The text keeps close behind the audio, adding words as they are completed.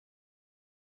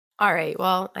All right.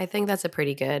 Well, I think that's a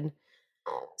pretty good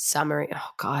summary. Oh,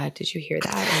 God. Did you hear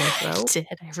that in my I throat? did.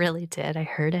 I really did. I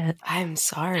heard it I'm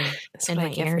sorry. That's in what I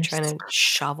my get for ears. trying to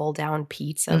shovel down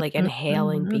pizza, like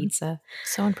inhaling pizza.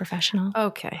 So unprofessional.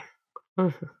 Okay.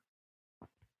 Mhm.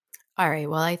 All right.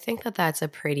 Well, I think that that's a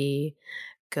pretty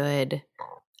good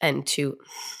end to.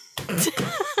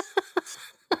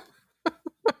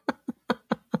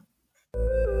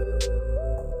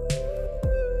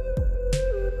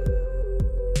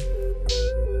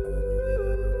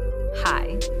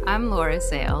 Hi, I'm Laura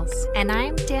Sales. And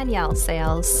I'm Danielle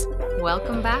Sales.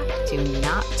 Welcome back to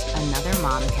Not Another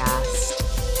Momcast.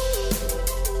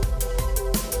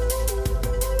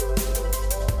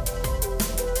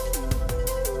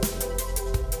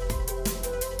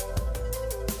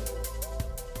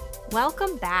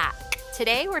 Welcome back.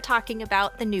 Today we're talking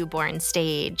about the newborn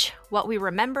stage, what we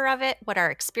remember of it, what our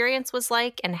experience was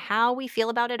like, and how we feel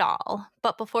about it all.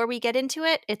 But before we get into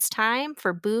it, it's time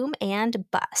for Boom and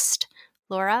Bust.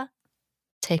 Laura,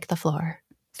 take the floor.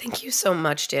 Thank you so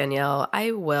much, Danielle.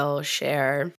 I will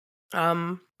share.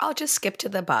 I'll just skip to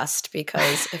the bust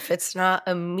because if it's not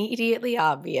immediately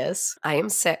obvious, I am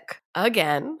sick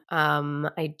again.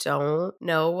 I don't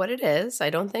know what it is.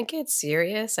 I don't think it's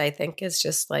serious. I think it's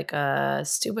just like a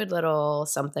stupid little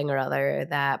something or other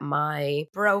that my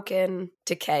broken,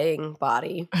 decaying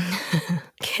body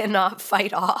cannot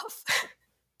fight off.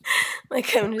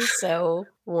 Like, I'm just so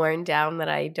worn down that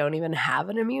I don't even have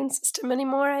an immune system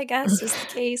anymore, I guess, is the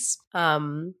case.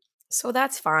 So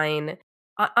that's fine.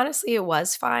 Honestly, it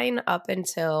was fine up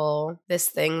until this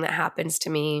thing that happens to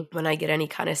me when I get any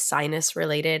kind of sinus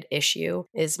related issue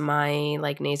is my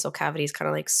like nasal cavities kind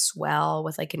of like swell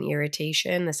with like an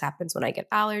irritation. This happens when I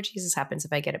get allergies. This happens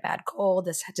if I get a bad cold.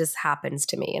 This just happens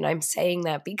to me. And I'm saying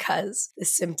that because the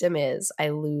symptom is I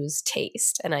lose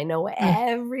taste. And I know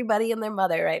everybody and their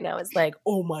mother right now is like,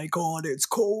 oh my God, it's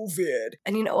COVID.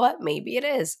 And you know what? Maybe it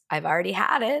is. I've already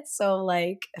had it. So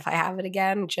like if I have it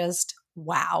again, just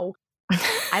wow.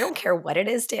 I don't care what it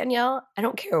is, Danielle. I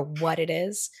don't care what it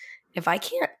is. If I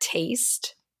can't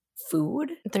taste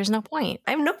food, There's no point.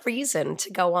 I have no reason to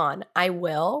go on. I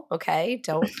will, okay?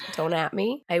 Don't at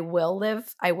me. I will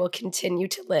live. I will continue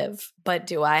to live. But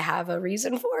do I have a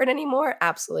reason for it anymore?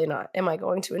 Absolutely not. Am I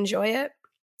going to enjoy it?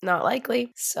 Not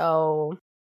likely. So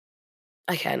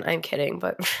again, I'm kidding,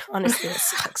 but honestly, it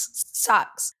sucks.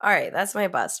 All right, that's my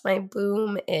bust. My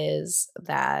boom is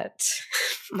that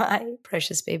my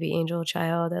precious baby angel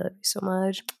child, I love you so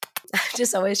much. I'm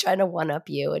just always trying to one-up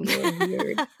you and your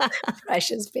weird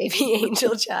precious baby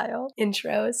angel child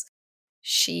intros.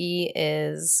 She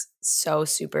is so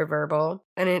super verbal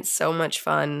and it's so much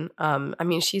fun. I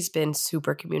mean, she's been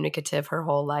super communicative her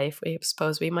whole life. We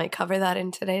suppose we might cover that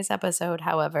in today's episode.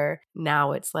 However,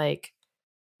 now it's like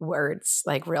words,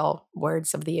 like real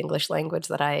words of the English language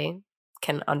that I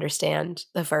can understand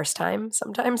the first time,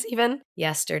 sometimes even.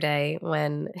 Yesterday,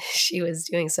 when she was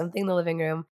doing something in the living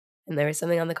room and there was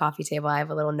something on the coffee table, I have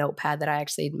a little notepad that I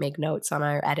actually make notes on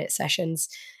our edit sessions,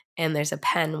 and there's a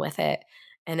pen with it.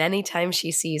 And anytime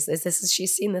she sees this,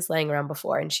 she's seen this laying around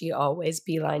before, and she always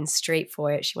beelines straight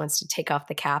for it. She wants to take off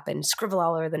the cap and scribble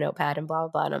all over the notepad and blah, blah,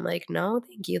 blah. And I'm like, no,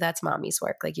 thank you. That's mommy's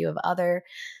work. Like, you have other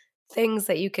things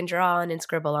that you can draw on and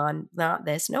scribble on, not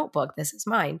this notebook. This is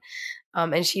mine.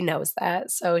 And she knows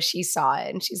that. So she saw it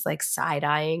and she's like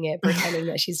side-eyeing it, pretending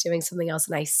that she's doing something else.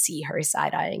 And I see her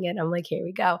side-eyeing it. I'm like, here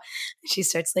we go. And she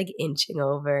starts like inching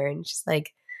over and she's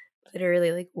like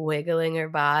literally like wiggling her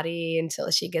body until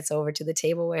she gets over to the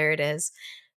table where it is.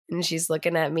 And she's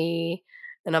looking at me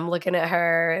and I'm looking at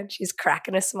her and she's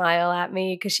cracking a smile at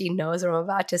me because she knows what I'm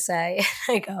about to say.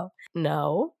 I go,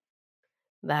 no.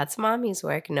 That's mommy's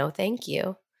work. No, thank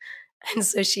you. And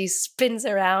so she spins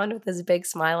around with this big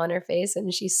smile on her face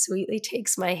and she sweetly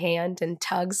takes my hand and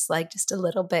tugs like just a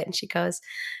little bit. And she goes,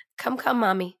 come,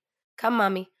 mommy. Come,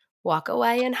 mommy. Walk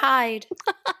away and hide.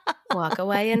 Walk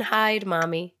away and hide,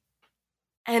 mommy.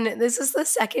 And this is the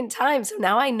second time. So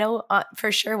now I know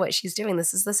for sure what she's doing.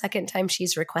 This is the second time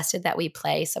she's requested that we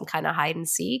play some kind of hide and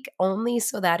seek, only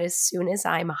so that as soon as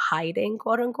I'm hiding,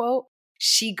 quote unquote,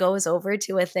 she goes over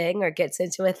to a thing or gets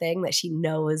into a thing that she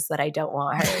knows that I don't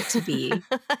want her to be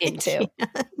into. I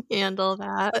can't handle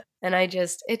that. And it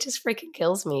just freaking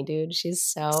kills me, dude. She's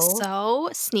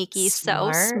so sneaky,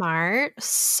 smart. so smart,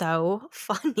 so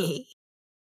funny.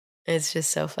 It's just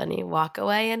so funny. Walk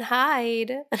away and hide.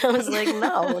 And I was like,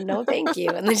 no, thank you.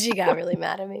 And then she got really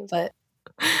mad at me, but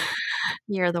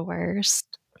You're the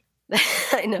worst.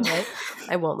 I know it.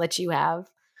 I won't let you have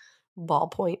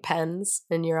ballpoint pens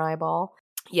in your eyeball.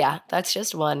 Yeah, that's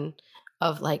just one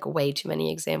of like way too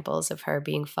many examples of her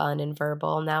being fun and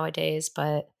verbal nowadays.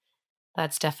 But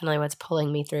That's definitely what's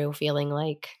pulling me through, feeling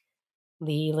like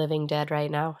the living dead right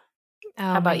now. How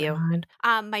Oh my about you?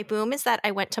 god. My boom is that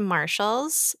I went to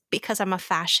Marshall's because I'm a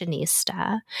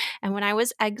fashionista, and when I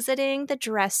was exiting the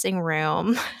dressing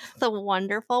room, the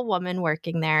wonderful woman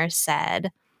working there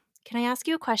said, "Can I ask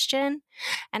you a question?"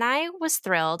 And I was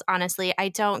thrilled, honestly. I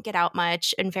don't get out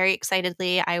much, and very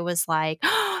excitedly, I was like,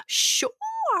 "Sure."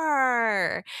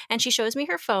 And she shows me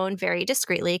her phone very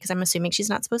discreetly because I'm assuming she's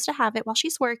not supposed to have it while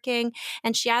she's working,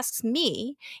 and she asks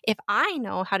me if I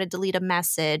know how to delete a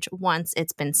message once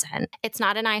it's been sent. It's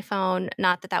not an iPhone,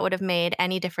 not that that would have made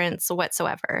any difference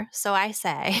whatsoever. So I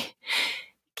say,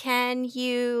 can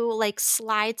you like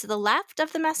slide to the left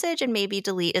of the message and maybe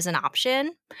delete is an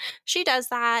option? She does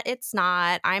that. It's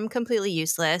not. I'm completely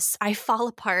useless. I fall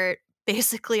apart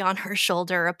basically on her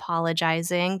shoulder,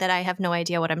 apologizing that I have no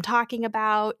idea what I'm talking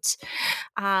about.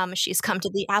 She's come to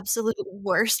the absolute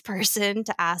worst person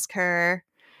to ask her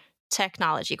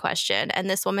technology question. And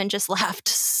this woman just laughed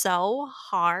so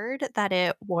hard that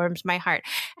it warmed my heart.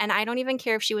 And I don't even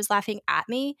care if she was laughing at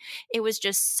me. It was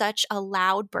just such a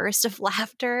loud burst of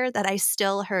laughter that I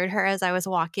still heard her as I was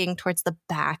walking towards the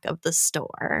back of the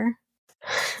store.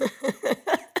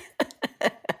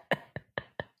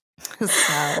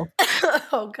 So,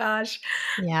 Oh gosh.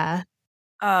 yeah.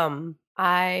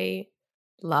 I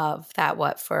love that.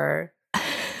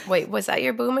 Wait, was that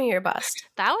your boom or your bust?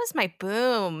 That was my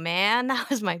boom, man. That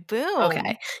was my boom.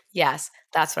 Okay. Yes,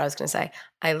 that's what I was going to say.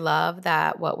 I love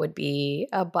that what would be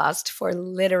a bust for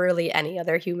literally any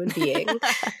other human being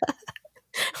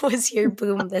was your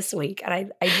boom this week.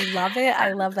 And I love it.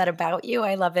 I love that about you.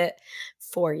 I love it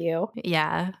for you.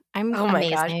 Yeah, I'm Oh my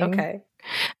gosh. amazing. Okay.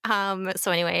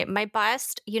 So anyway, my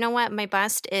bust, you know what? My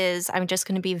bust is I'm just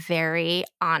going to be very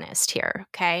honest here,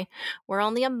 okay? We're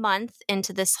only a month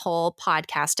into this whole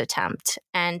podcast attempt,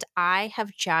 and I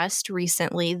have just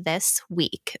recently this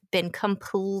week been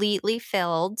completely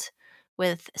filled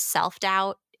with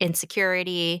self-doubt,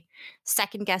 insecurity,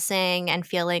 second guessing and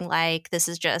feeling like this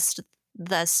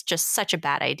just such a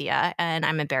bad idea and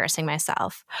I'm embarrassing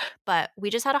myself. But we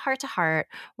just had a heart to heart.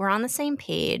 We're on the same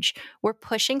page. We're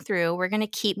pushing through. We're going to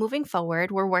keep moving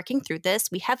forward. We're working through this.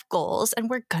 We have goals and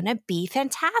we're going to be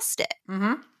fantastic.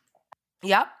 Mm-hmm.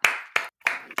 Yep.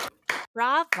 That's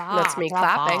Brava, me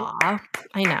clapping. brava.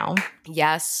 I know.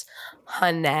 Yes,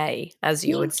 honey, as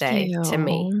you would Thank say to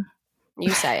me. you.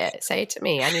 You say it. Say it to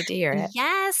me. I need to hear it.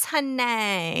 Yes,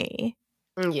 honey.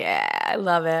 Yeah, I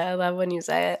love it. I love when you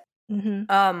say it.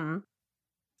 Hmm.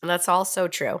 That's all so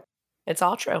true. It's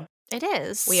all true. It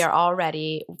is. We are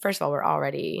already, first of all, we're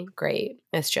already great.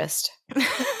 It's just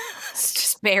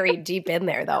buried deep in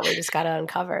there, though. We just got to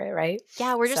uncover it, right?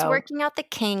 Yeah, we're just So, working out the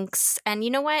kinks. And you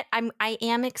know what? I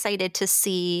am excited to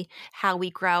see how we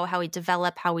grow, how we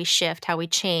develop, how we shift, how we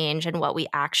change, and what we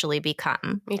actually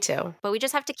become. me too. But we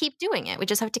just have to keep doing it. We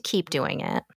just have to keep doing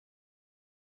it.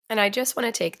 And I just want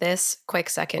to take this quick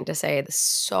second to say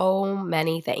so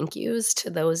many thank yous to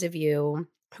those of you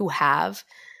who have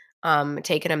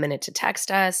taken a minute to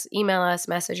text us, email us,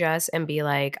 message us, and be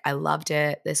like, I loved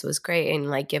it. This was great. And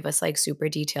like give us like super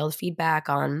detailed feedback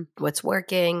on what's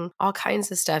working, all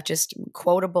kinds of stuff, just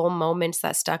quotable moments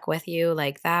that stuck with you.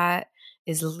 Like that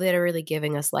is literally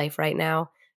giving us life right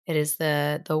now. It is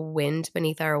the wind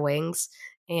beneath our wings.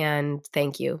 And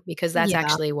thank you, because that's Yeah.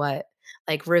 actually what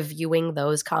like reviewing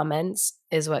those comments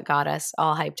is what got us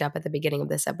all hyped up at the beginning of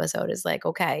this episode is like,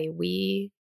 okay,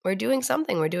 we're doing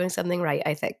something. We're doing something right.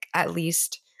 I think at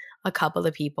least a couple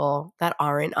of people that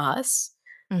aren't us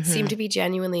seem to be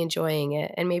genuinely enjoying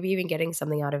it and maybe even getting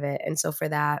something out of it. And so for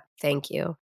that, thank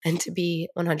you. And to be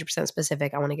 100%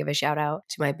 specific, I want to give a shout out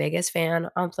to my biggest fan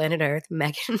on planet Earth,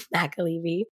 Megan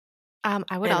McAlevey. I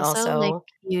would And also like also,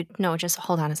 you, no, just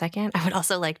hold on a second. I would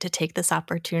also like to take this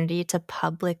opportunity to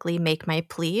publicly make my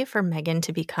plea for Megan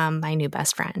to become my new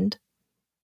best friend.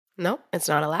 no, it's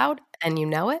not allowed. And you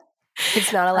know it.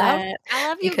 It's not allowed I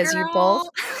love you, because you both.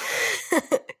 girl.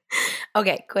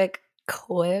 Okay, quick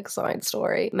side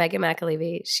story. Megan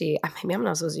McAlevey, maybe I'm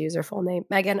not supposed to use her full name.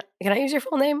 Megan, can I use your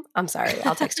full name? I'm sorry.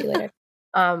 I'll text you later.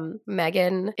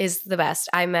 Megan is the best.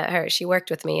 I met her. She worked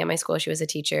with me at my school. She was a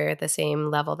teacher at the same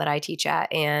level that I teach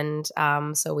at. And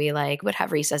so we like would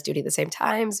have recess duty at the same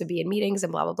times, would be in meetings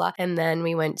and blah, blah, blah. And then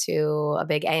we went to a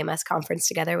big AMS conference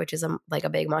together, which is like a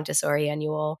big Montessori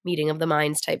annual meeting of the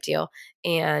minds type deal.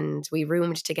 And we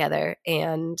roomed together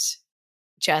and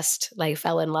just like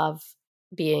fell in love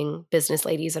being business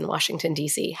ladies in Washington,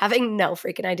 D.C., having no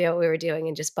freaking idea what we were doing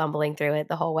and just bumbling through it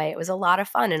the whole way. It was a lot of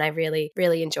fun. And I really,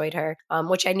 really enjoyed her,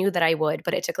 which I knew that I would,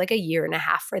 but it took like a year and a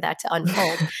half for that to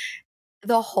unfold.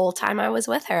 The whole time I was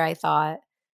with her, I thought,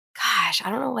 gosh, I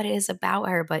don't know what it is about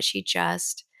her, but she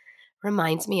just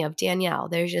reminds me of Danielle.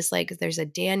 There's a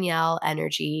Danielle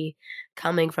energy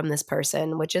coming from this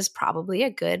person, which is probably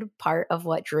a good part of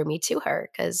what drew me to her.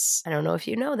 Because I don't know if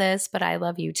you know this, but I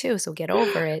love you too. So get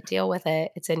over it, deal with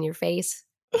it. It's in your face.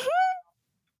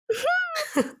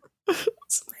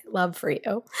 It's my love for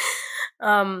you.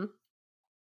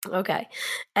 Okay.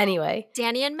 Anyway,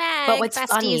 Danny and but Meg, what's besties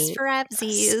funny, for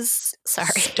Evsies.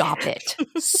 Sorry. stop it.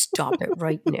 Stop it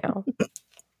right now.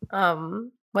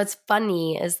 What's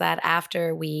funny is that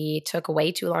after we took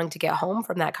way too long to get home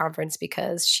from that conference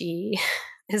because she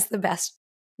is the best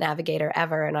navigator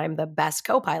ever and I'm the best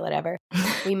co-pilot ever,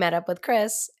 we met up with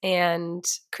Chris, and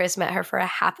Chris met her for a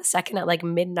half a second at like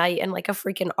midnight in like a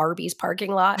freaking Arby's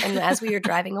parking lot. And as we were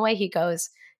driving away, he goes,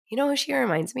 "You know who she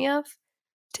reminds me of?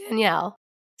 Danielle."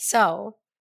 So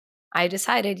I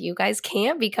decided you guys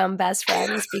can't become best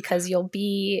friends because you'll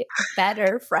be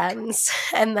better friends.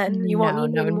 And then you won't No,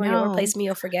 need me no, anymore. You'll no. replace me.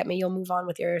 You'll forget me. You'll move on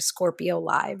with your Scorpio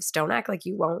lives. Don't act like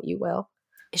you won't. You will.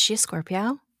 Is she a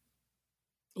Scorpio?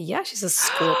 Yeah, she's a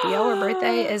Scorpio. Her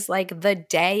birthday is like the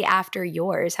day after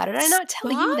yours. How did I not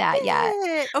tell you Stop that yet?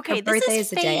 it. Her Okay, this birthday is is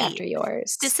the day after fate.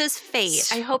 yours. This is fate.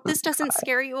 I hope Oh this doesn't God.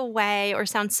 scare you away or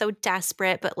sound so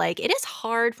desperate, but like it is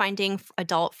hard finding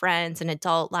adult friends in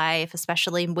adult life,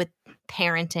 especially with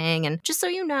parenting. And just so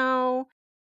you know,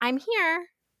 I'm here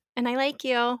and I like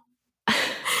you.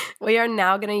 We are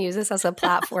now going to use this as a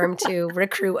platform to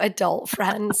recruit adult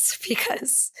friends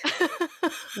because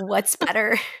what's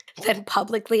better than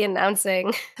publicly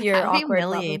announcing your That would be awkward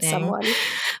love of humiliating.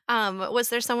 someone? Was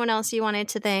there someone else you wanted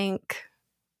to thank?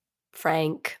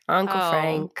 Frank,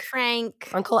 Uncle Frank.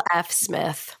 Uncle F.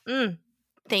 Smith.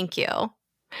 Thank you.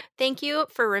 Thank you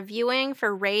for reviewing,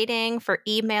 for rating, for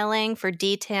emailing, for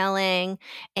detailing,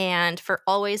 and for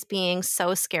always being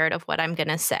so scared of what I'm going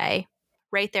to say.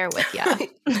 Right there with you.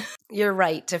 You're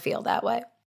right to feel that way.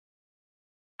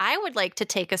 I would like to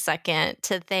take a second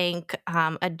to thank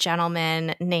a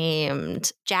gentleman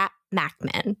named Jack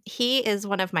Mackman. He is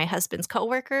one of my husband's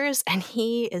coworkers, and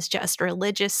he is just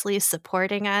religiously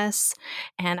supporting us.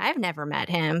 And I've never met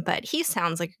him, but he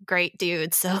sounds like a great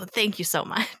dude. So thank you so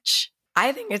much.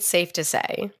 I think it's safe to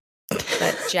say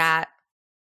that Jat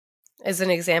is an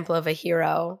example of a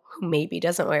hero who maybe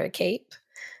doesn't wear a cape,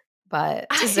 but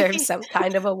deserves some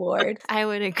kind of award. I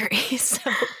would agree. So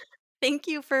thank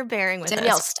you for bearing with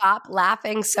Danielle, us. stop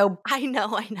laughing so I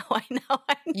know.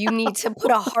 you need to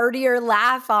put a heartier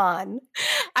laugh on.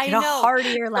 I Get a know.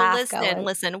 heartier laugh going.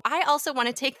 Listen. I also want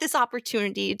to take this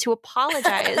opportunity to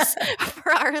apologize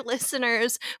for our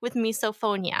listeners with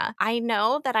misophonia. I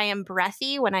know that I am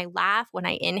breathy when I laugh, when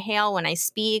I inhale, when I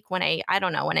speak, when I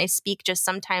speak, just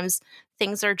sometimes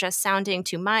things are just sounding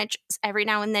too much. Every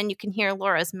now and then you can hear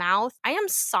Laura's mouth. I am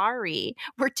sorry.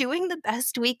 We're doing the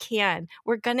best we can.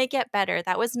 We're going to get better.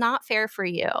 That was not fair for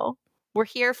you. We're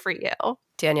here for you.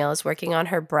 Danielle is working on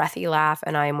her breathy laugh,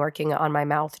 and I am working on my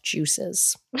mouth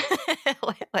juices.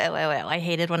 Wait. I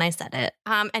hated when I said it.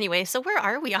 Anyway, so where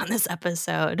are we on this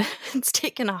episode? It's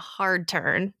taken a hard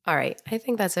turn. All right. I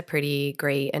think that's a pretty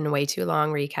great and way too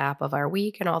long recap of our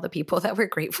week and all the people that we're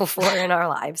grateful for in our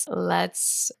lives.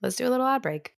 Let's do a little ad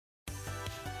break.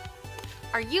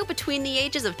 Are you between the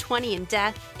ages of 20 and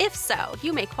death? If so,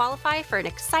 you may qualify for an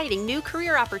exciting new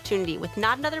career opportunity with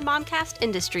Not Another Momcast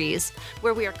Industries,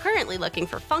 where we are currently looking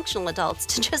for functional adults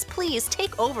to just please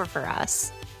take over for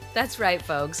us. That's right,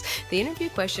 folks. The interview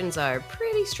questions are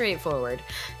pretty straightforward.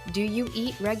 Do you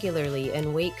eat regularly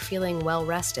and wake feeling well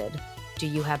rested? Do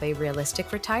you have a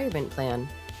realistic retirement plan?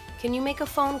 Can you make a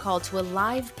phone call to a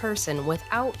live person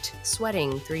without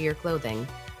sweating through your clothing?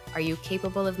 Are you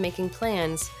capable of making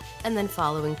plans and then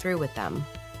following through with them?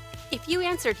 If you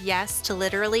answered yes to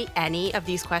literally any of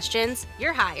these questions,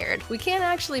 you're hired. We can't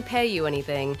actually pay you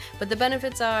anything, but the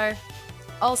benefits are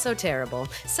also terrible.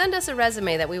 Send us a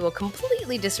resume that we will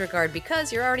completely disregard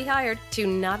because you're already hired to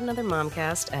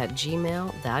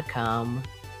notanothermomcast@gmail.com.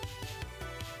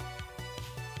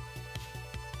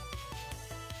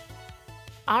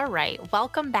 All right,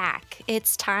 welcome back.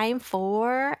 It's time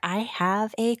for I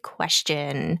Have a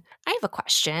Question. I have a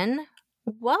question.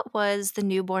 What was the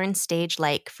newborn stage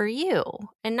like for you?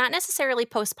 And not necessarily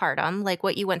postpartum, like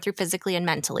what you went through physically and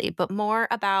mentally, but more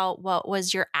about what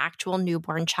was your actual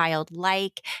newborn child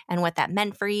like and what that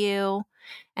meant for you.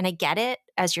 And I get it,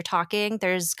 as you're talking,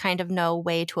 there's kind of no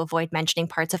way to avoid mentioning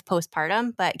parts of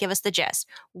postpartum, but give us the gist.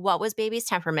 What was baby's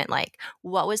temperament like?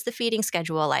 What was the feeding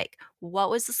schedule like? What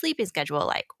was the sleeping schedule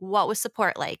like? What was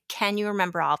support like? Can you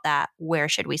remember all of that? Where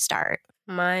should we start?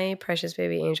 My precious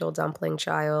baby angel dumpling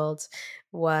child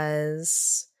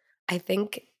was, I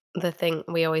think the thing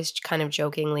we always kind of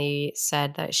jokingly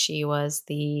said that she was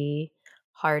the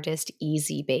hardest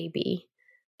easy baby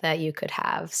that you could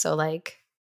have. So, like,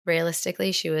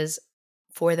 realistically, she was,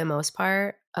 for the most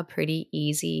part, a pretty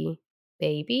easy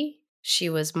baby. She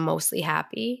was mostly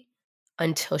happy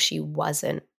until she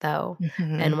wasn't, though.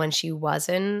 Mhm. And when she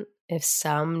wasn't, if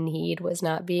some need was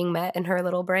not being met in her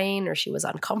little brain, or she was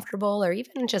uncomfortable, or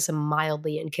even just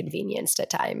mildly inconvenienced at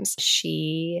times,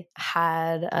 she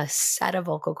had a set of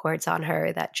vocal cords on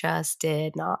her that just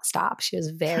did not stop. She was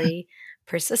very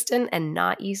persistent and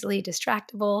not easily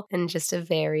distractible, and just a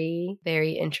very,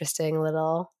 very interesting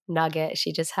little nugget.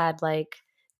 She just had like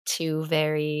two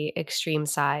very extreme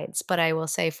sides. But I will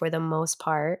say, for the most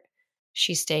part,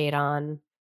 she stayed on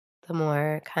the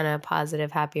more kind of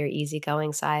positive, happier,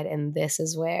 easygoing side. And this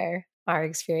is where our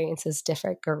experiences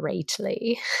differ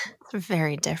greatly. It's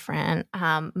very different.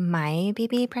 My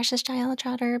baby, precious child,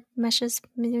 chowder, meshes,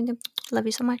 love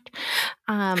you so much.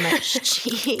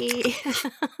 She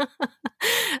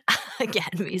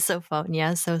again,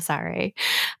 misophonia, so sorry.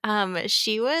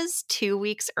 She was 2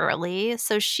 weeks early,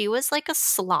 so she was like a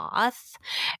sloth.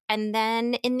 And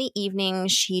then in the evening,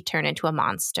 she turned into a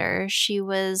monster. She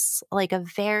was like a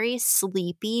very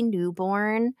sleepy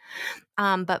newborn.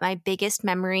 But my biggest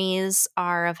memories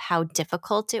are of how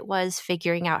difficult it was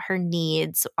figuring out her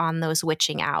needs on those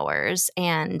witching hours.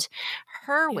 And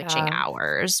her witching Yeah.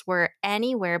 hours were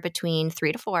anywhere between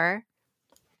 3 to 4,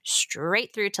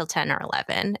 straight through till 10 or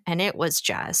 11. And it was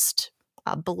just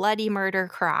a bloody murder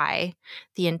cry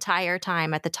the entire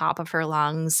time at the top of her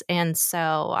lungs. And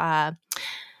so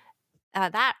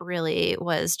that really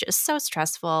was just so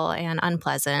stressful and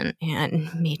unpleasant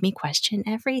and made me question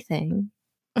everything.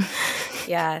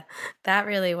 Yeah, that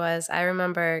really was. I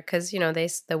remember because,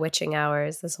 the witching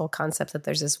hours, this whole concept that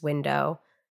there's this window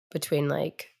between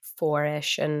like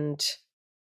 4-ish and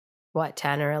what,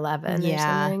 10 or 11 or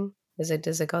Yeah. something?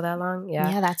 Does it go that long? Yeah.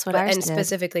 Yeah, that's what But ours and did.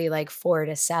 specifically like 4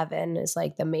 to 7 is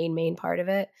like the main part of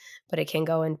it, but it can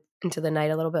go into the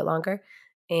night a little bit longer.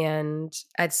 And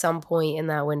at some point in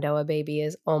that window, a baby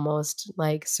is almost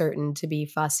like certain to be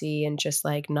fussy and just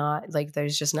like not like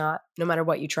there's just not, no matter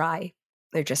what you try,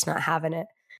 they're just not having it.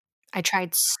 I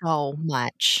tried so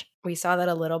much. We saw that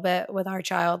a little bit with our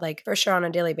child, like for sure on a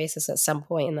daily basis at some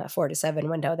point in that 4 to 7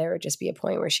 window, there would just be a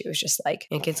point where she was just like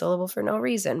inconsolable for no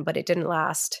reason, but it didn't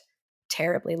last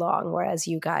terribly long. Whereas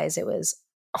you guys, it was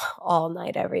all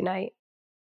night, every night.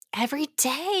 Every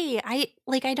day. I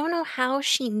don't know how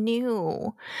she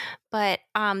knew, but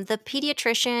the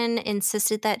pediatrician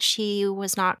insisted that she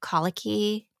was not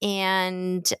colicky,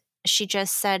 and she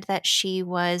just said that she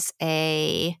was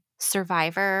a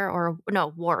survivor, or no,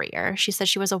 warrior. She said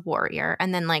she was a warrior,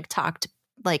 and then like talked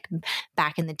like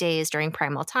back in the days during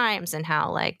primal times and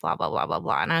how like blah blah blah blah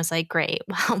blah. And I was like, great.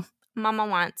 Well, mama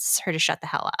wants her to shut the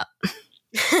hell up.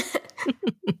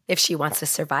 If she wants to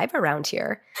survive around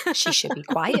here, she should be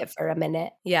quiet for a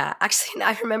minute. Yeah, actually,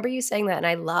 I remember you saying that, and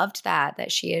I loved that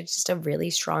she had just a really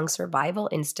strong survival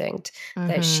instinct,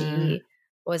 that Mhm. she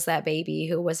was that baby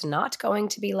who was not going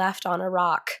to be left on a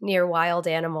rock near wild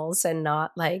animals and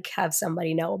not like have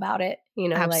somebody know about it.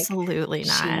 Like Absolutely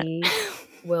not. she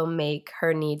will make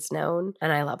her needs known,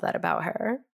 and I love that about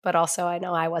her. But also, I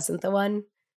know I wasn't the one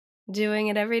doing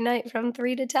it every night from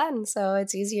 3 to 10. So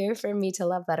it's easier for me to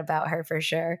love that about her for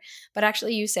sure. But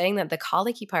actually, you saying that the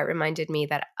colicky part reminded me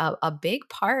that a big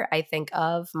part, I think,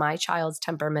 of my child's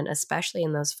temperament, especially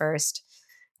in those first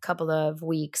couple of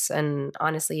weeks, and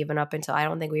honestly, even up until I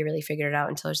don't think we really figured it out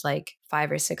until it's like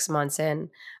 5 or 6 months in.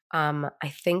 I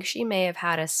think she may have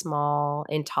had a small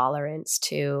intolerance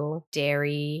to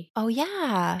dairy Oh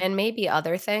yeah. and maybe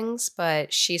other things,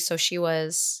 but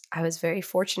I was very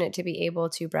fortunate to be able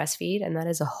to breastfeed, and that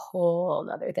is a whole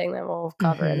other thing that we'll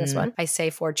cover in this Mhm. one. I say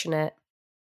fortunate.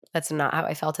 That's not how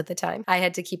I felt at the time. I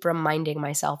had to keep reminding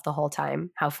myself the whole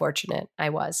time how fortunate I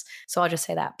was. So I'll just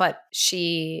say that. But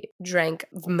she drank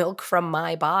milk from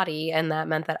my body, and that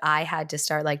meant that I had to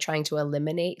start like trying to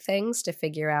eliminate things to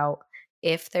figure out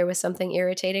if there was something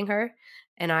irritating her.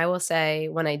 And I will say,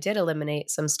 when I did eliminate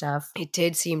some stuff, it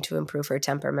did seem to improve her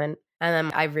temperament. And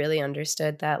then I really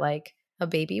understood that like a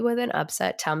baby with an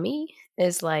upset tummy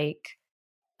is like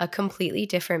a completely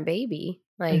different baby.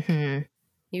 Like, Mhm.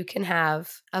 you can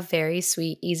have a very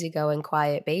sweet, easygoing,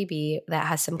 quiet baby that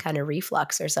has some kind of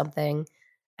reflux or something.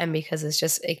 And because it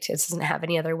just doesn't have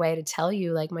any other way to tell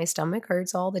you, like, my stomach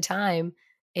hurts all the time.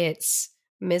 It's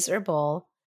miserable.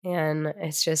 And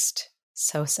it's just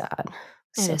so sad.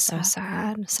 It So is so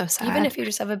sad. sad. So Even sad. if you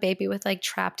just have a baby with like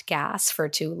trapped gas for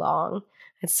too long,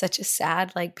 it's such a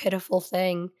sad, like, pitiful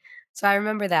thing. So I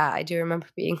remember that. I do remember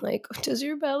being like, does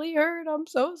your belly hurt? I'm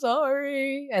so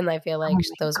sorry. And I feel Oh like my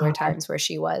those were God. times where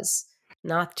she was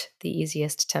not the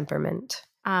easiest temperament.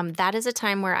 That is a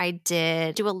time where I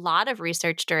did do a lot of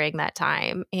research during that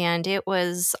time, and it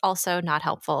was also not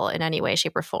helpful in any way,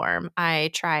 shape, or form.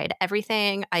 I tried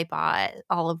everything. I bought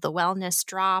all of the wellness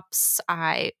drops.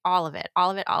 All of it, all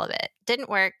of it, all of it. Didn't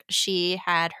work. She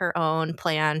had her own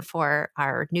plan for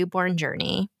our newborn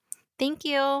journey. Thank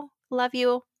you. Love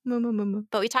you. Moo, moo, moo, moo.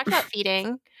 But we talked about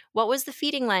feeding. What was the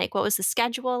feeding like? What was the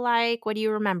schedule like? What do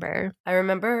you remember? I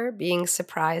remember being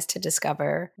surprised to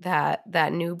discover that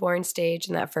that newborn stage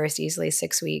in that first easily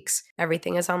 6 weeks,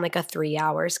 everything is on like a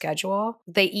 3-hour schedule.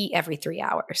 They eat every 3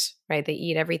 hours, right? They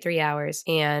eat every 3 hours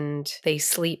and they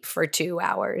sleep for 2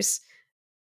 hours.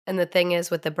 And the thing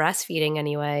is with the breastfeeding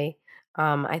anyway,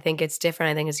 I think it's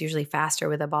different. I think it's usually faster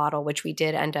with a bottle, which we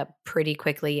did end up pretty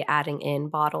quickly adding in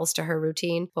bottles to her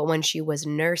routine. But when she was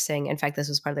nursing, in fact, this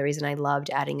was part of the reason I loved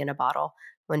adding in a bottle.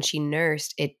 When she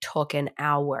nursed, it took an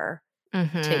hour to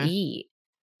Mm-hmm. eat.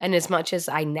 And as much as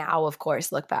I now, of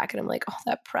course, look back and I'm like, oh,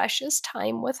 that precious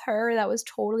time with her, that was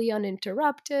totally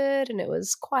uninterrupted and it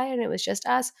was quiet and it was just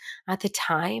us. At the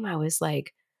time, I was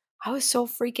like, I was so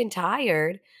freaking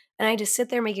tired. And I just sit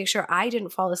there making sure I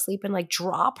didn't fall asleep and like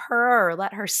drop her or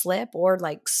let her slip or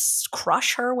like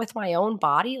crush her with my own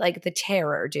body. Like the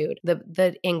terror, dude,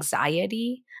 the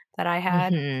anxiety that I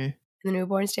had Mm-hmm. in the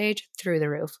newborn stage through the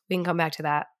roof. We can come back to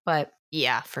that. But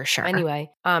Yeah, for sure.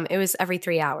 anyway, it was every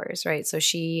 3 hours, right? So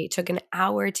she took an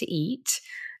hour to eat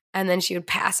and then she would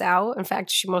pass out. In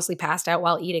fact, she mostly passed out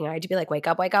while eating. I had to be like, wake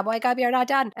up, wake up, wake up, you're not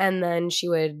done. And then she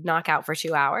would knock out for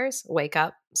 2 hours, wake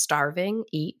up, starving,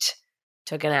 eat,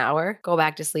 took an hour, go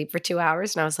back to sleep for 2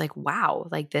 hours. And I was like, wow,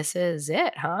 like this is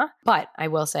it, huh? But I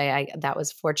will say that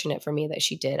was fortunate for me that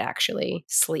she did actually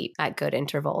sleep at good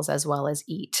intervals as well as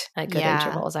eat at good Yeah.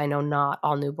 intervals. I know not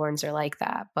all newborns are like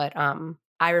that, but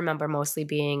I remember mostly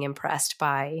being impressed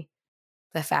by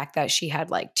the fact that she had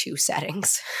like 2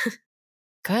 settings.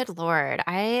 Good Lord.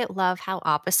 I love how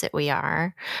opposite we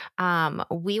are.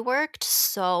 We worked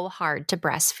so hard to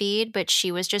breastfeed, but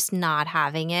she was just not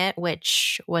having it,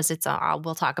 which was its own.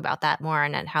 We'll talk about that more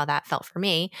and how that felt for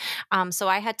me. So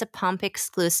I had to pump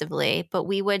exclusively, but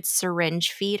we would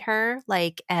syringe feed her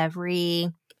like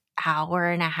every hour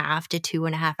and a half to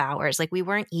 2.5 hours. Like we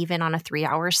weren't even on a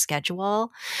 3-hour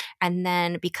schedule. And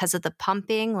then because of the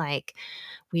pumping, like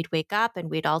we'd wake up and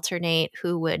we'd alternate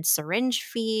who would syringe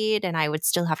feed, and I would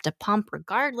still have to pump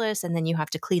regardless. And then you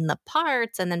have to clean the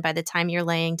parts. And then by the time you're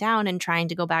laying down and trying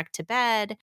to go back to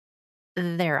bed,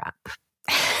 they're up.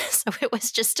 So it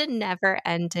was just a never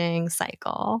ending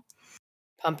cycle.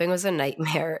 Pumping was a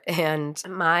nightmare, and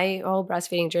my whole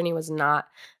breastfeeding journey was not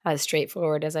as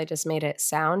straightforward as I just made it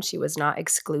sound. She was not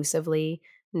exclusively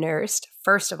nursed.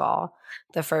 First of all,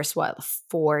 the first,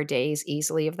 4 days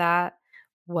easily of that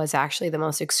was actually the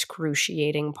most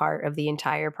excruciating part of the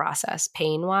entire process,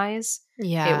 pain-wise. It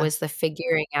Yeah. was the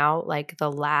figuring out, like,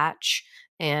 the latch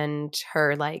and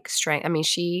her, like, strength. I mean,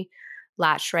 she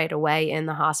latched right away in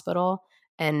the hospital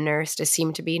and nursed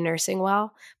seemed to be nursing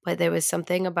well, but there was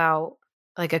something about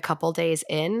like a couple days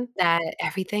in that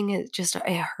everything is just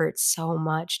it hurts so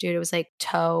much, dude. It was like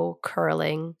toe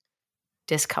curling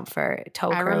discomfort,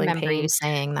 toe I curling remember you pain.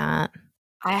 saying that.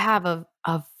 I have a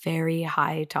very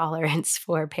high tolerance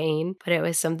for pain, but it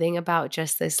was something about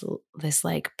just this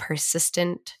like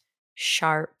persistent,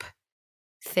 sharp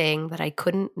thing that I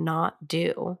couldn't not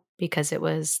do because it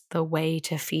was the way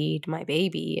to feed my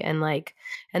baby. And like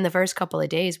in the first couple of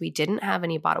days, we didn't have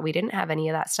any bottle, we didn't have any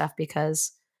of that stuff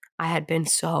because I had been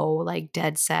so like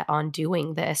dead set on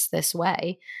doing this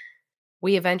way.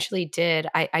 We eventually did.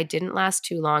 I didn't last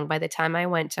too long. By the time I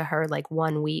went to her like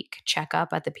 1 week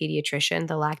checkup at the pediatrician,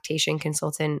 the lactation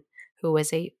consultant, who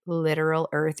was a literal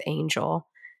earth angel,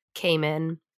 came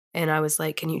in and I was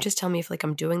like, can you just tell me if like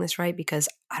I'm doing this right? Because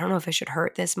I don't know if it should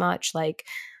hurt this much. Like,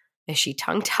 is she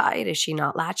tongue tied? Is she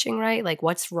not latching right? Like,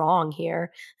 what's wrong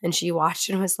here? And she watched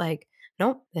and was like,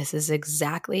 nope, this is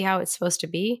exactly how it's supposed to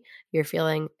be. You're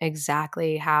feeling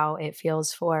exactly how it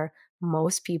feels for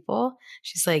most people.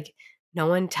 She's like, no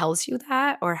one tells you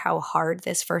that or how hard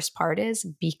this first part is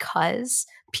because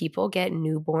people get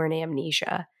newborn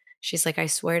amnesia. She's like, I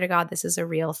swear to God, this is a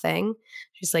real thing.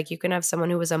 She's like, you can have someone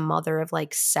who was a mother of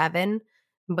like 7,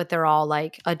 but they're all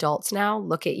like adults now,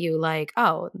 look at you like,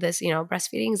 oh, this,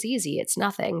 breastfeeding is easy. It's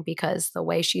nothing because the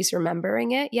way she's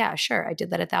remembering it, yeah, sure, I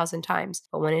did that 1,000 times.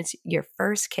 But when it's your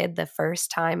first kid, the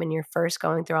first time, and you're first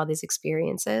going through all these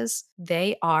experiences,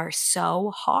 they are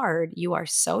so hard. You are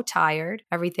so tired.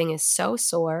 Everything is so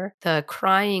sore. The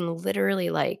crying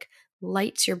literally like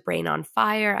lights your brain on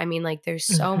fire. I mean, like, there's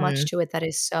so much to it that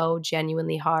is so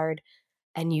genuinely hard,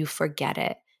 and you forget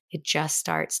it. It just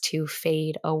starts to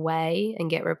fade away and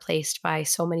get replaced by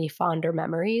so many fonder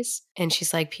memories. And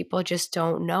she's like, people just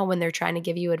don't know when they're trying to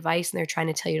give you advice and they're trying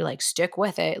to tell you to like stick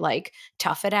with it, like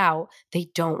tough it out. They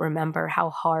don't remember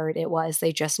how hard it was.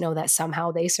 They just know that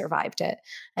somehow they survived it.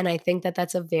 And I think that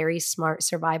that's a very smart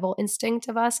survival instinct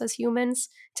of us as humans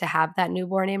to have that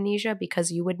newborn amnesia,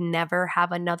 because you would never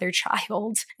have another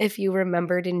child if you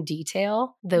remembered in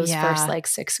detail those first Yeah. like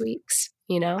 6 weeks,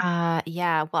 you know?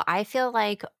 Yeah. Well, I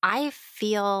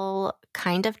feel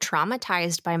kind of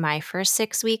traumatized by my first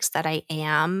 6 weeks, that I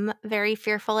am very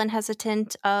fearful and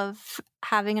hesitant of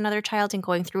having another child and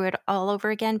going through it all over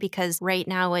again, because right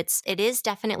now it is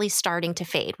definitely starting to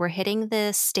fade. We're hitting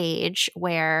this stage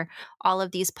where all of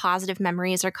these positive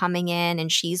memories are coming in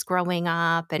and she's growing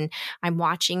up and I'm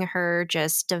watching her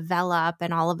just develop,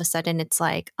 and all of a sudden it's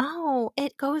like, oh,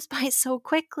 it goes by so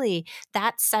quickly.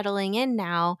 That's settling in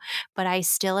now, but I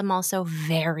still am also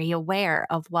very aware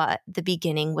of what the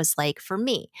beginning was like for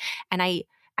me. And I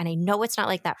know it's not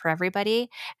like that for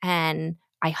everybody, and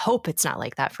I hope it's not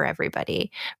like that for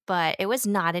everybody, but it was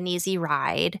not an easy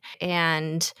ride.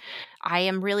 And I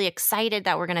am really excited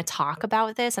that we're going to talk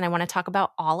about this, and I want to talk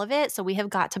about all of it. So we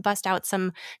have got to bust out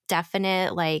some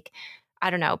definite, like, I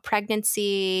don't know,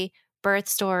 pregnancy, birth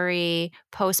story,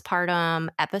 postpartum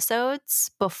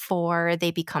episodes before they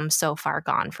become so far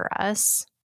gone for us.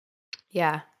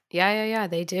 Yeah. Yeah.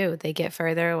 They do. They get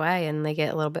further away and they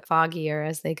get a little bit foggier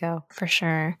as they go. For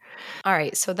sure. All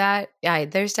right. So that, yeah,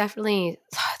 there's definitely,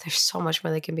 there's so much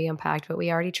more that can be unpacked, but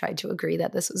we already tried to agree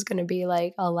that this was going to be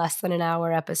like a less than an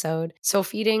hour episode. So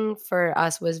feeding for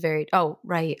us was very, oh,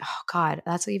 right. Oh, God.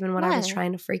 That's even what I was What?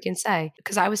 trying to freaking say,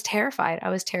 because I was terrified. I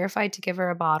was terrified to give her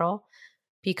a bottle,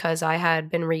 because I had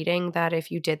been reading that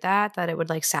if you did that, that it would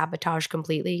like sabotage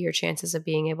completely your chances of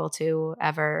being able to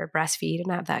ever breastfeed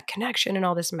and have that connection and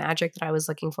all this magic that I was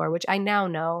looking for, which I now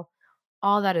know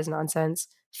all that is nonsense.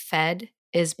 Fed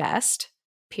is best,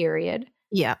 period.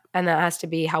 Yeah. And that has to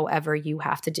be however you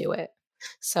have to do it.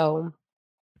 So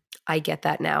I get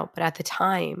that now. But at the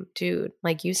time, dude,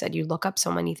 like you said, you look up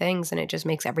so many things and it just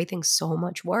makes everything so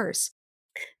much worse.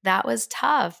 That was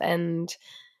tough. And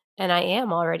I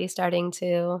am already starting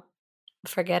to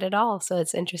forget it all. So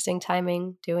it's interesting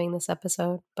timing doing this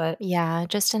episode. But Yeah,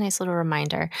 just a nice little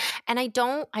reminder. And I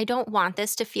don't want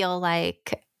this to feel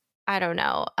like, I don't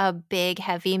know, a big,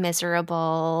 heavy,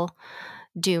 miserable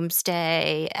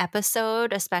doomsday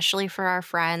episode, especially for our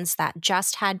friends that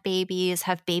just had babies,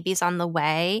 have babies on the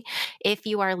way. If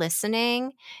you are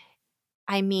listening,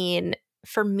 I mean,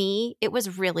 for me, it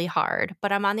was really hard,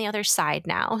 but I'm on the other side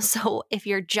now. So if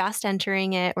you're just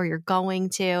entering it, or you're going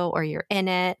to, or you're in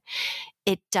it,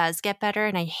 it does get better.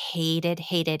 And I hated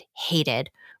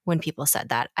when people said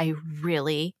that.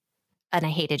 And I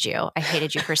hated you. I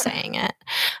hated you for saying it.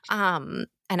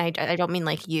 And I don't mean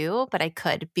like you, but I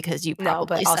could, because you no,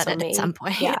 but probably said also it at some me.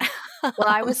 point. Yeah. Well,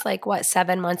 I was like, what,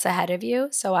 7 months ahead of you?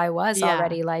 So I was Yeah.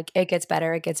 already like, it gets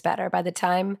better, it gets better. By the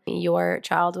time your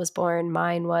child was born,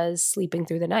 mine was sleeping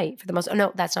through the night for the most. Oh,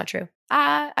 no, that's not true.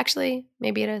 Actually,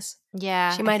 maybe it is.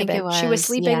 Yeah, She I might have think it been. She was was.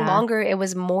 sleeping Yeah. longer. It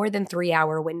was more than 3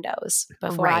 hour windows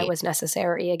before I Right. was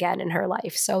necessary again in her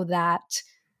life. So that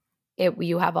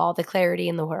you have all the clarity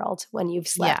in the world when you've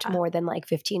slept Yeah. more than like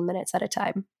 15 minutes at a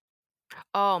time.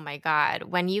 Oh my God.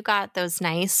 When you got those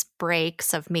nice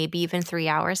breaks of maybe even 3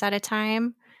 hours at a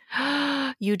time,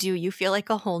 you feel like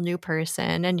a whole new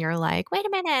person, and you're like, wait a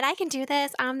minute, I can do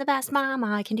this. I'm the best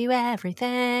mama. I can do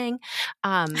everything.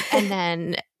 And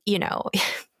then,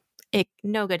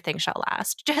 no good thing shall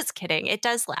last. Just kidding. It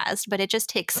does last, but it just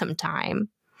takes some time.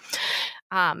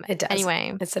 It does.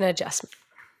 Anyway, It's an adjustment.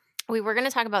 we were going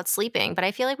to talk about sleeping, but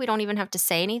I feel like we don't even have to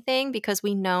say anything, because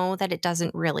we know that it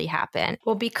doesn't really happen.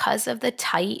 Well, because of the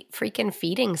tight freaking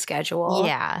feeding schedule,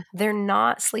 Yeah. they're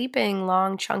not sleeping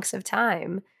long chunks of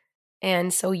time.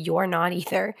 And so you're not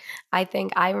either. I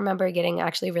think I remember getting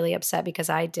actually really upset because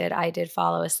I did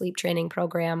follow a sleep training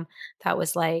program that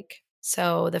was like,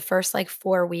 so the first like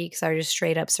 4 weeks are just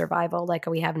straight up survival. Like,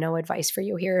 we have no advice for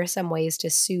you. Here are some ways to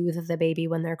soothe the baby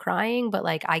when they're crying, but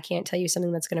like I can't tell you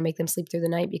something that's going to make them sleep through the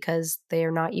night, because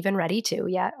they're not even ready to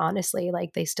yet, honestly.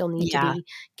 Like, they still need to Yeah. be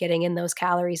getting in those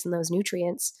calories and those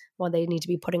nutrients while they need to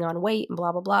be putting on weight and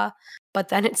blah blah blah. But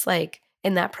then it's like,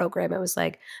 in that program, it was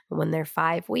like, when they're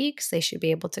 5 weeks, they should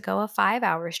be able to go a 5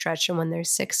 hour stretch. And when they're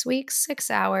 6 weeks, 6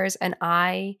 hours. And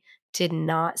I did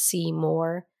not see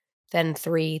more than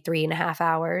 3.5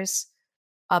 hours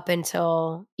up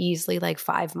until easily like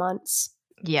 5 months.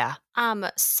 Yeah.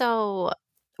 So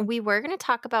We were going to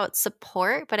talk about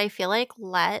support, but I feel like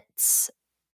let's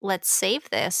save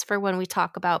this for when we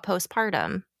talk about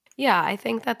postpartum. Yeah, I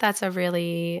think that that's a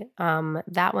really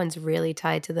that one's really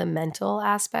tied to the mental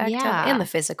aspect of and Yeah. the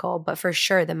physical, but for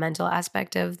sure the mental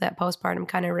aspect of that postpartum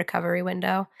kind of recovery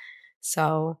window.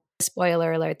 So,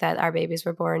 spoiler alert that our babies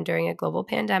were born during a global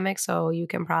pandemic, so you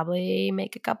can probably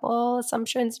make a couple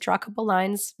assumptions, draw a couple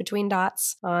lines between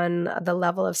dots on the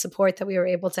level of support that we were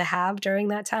able to have during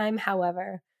that time.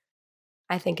 However,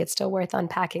 I think it's still worth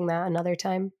unpacking that another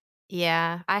time.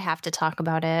 Yeah, I have to talk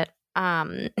about it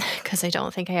because I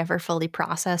don't think I ever fully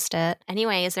processed it.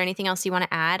 Anyway, is there anything else you want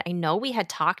to add? I know we had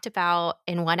talked about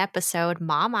in one episode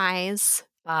mom eyes.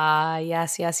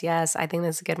 Yes, yes, yes. I think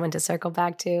that's a good one to circle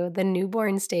back to. The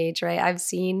newborn stage, right? I've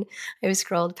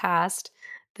scrolled past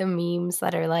the memes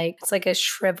that are like, it's like a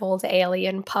shriveled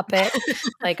alien puppet,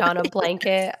 like on a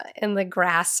blanket in the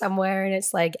grass somewhere. And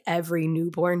it's like every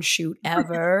newborn shoot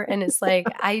ever. And it's like,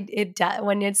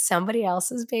 when it's somebody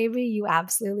else's baby, you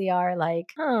absolutely are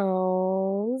like,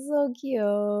 oh, so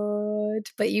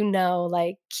cute. But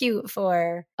like cute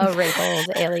for a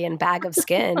wrinkled alien bag of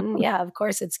skin. Yeah, of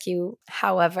course it's cute.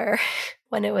 However,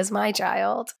 when it was my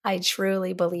child, I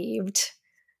truly believed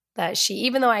that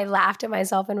even though I laughed at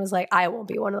myself and was like, I won't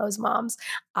be one of those moms,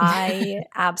 I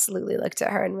absolutely looked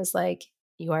at her and was like,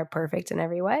 you are perfect in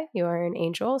every way. You are an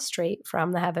angel straight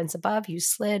from the heavens above. You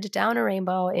slid down a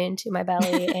rainbow into my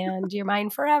belly and you're mine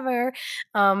forever.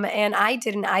 And I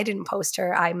didn't post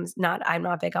her. I'm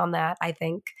not big on that. I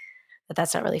think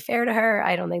that's not really fair to her.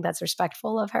 I don't think that's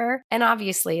respectful of her. And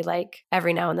obviously, like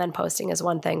every now and then posting is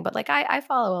one thing, but like I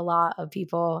follow a lot of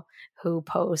people who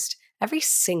post every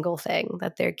single thing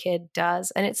that their kid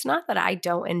does. And it's not that I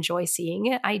don't enjoy seeing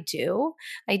it. I do.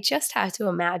 I just have to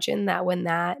imagine that when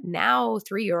that now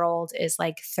 3-year-old is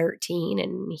like 13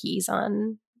 and he's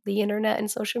on the internet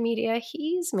and social media,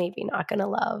 he's maybe not going to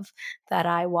love that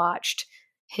I watched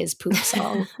his poop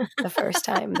song the first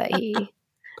time that he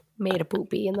made a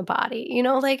poopy in the body.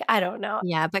 Like, I don't know.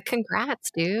 Yeah, but congrats,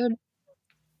 dude.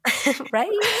 Right?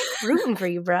 Rooting for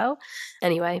you, bro.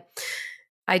 Anyway,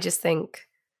 I just think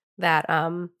that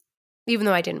even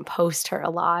though I didn't post her a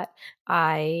lot,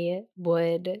 I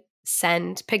would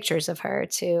send pictures of her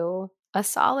to a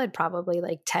solid probably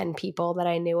like 10 people that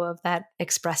I knew of that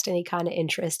expressed any kind of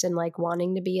interest in like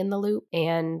wanting to be in the loop.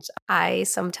 And I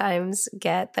sometimes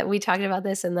get that we talked about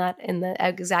this in the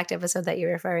exact episode that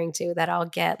you're referring to, that I'll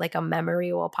get like a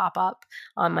memory will pop up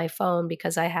on my phone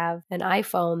because I have an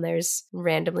iPhone. There's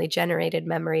randomly generated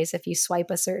memories if you swipe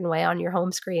a certain way on your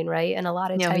home screen, right? And a lot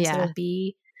of Oh, times yeah. it'll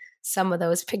be some of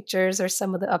those pictures or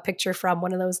a picture from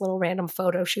one of those little random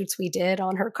photo shoots we did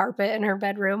on her carpet in her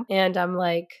bedroom. And I'm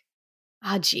like,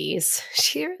 oh, geez,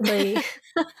 she really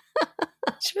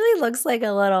looks like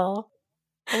a little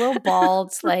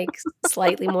bald, like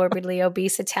slightly morbidly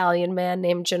obese Italian man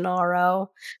named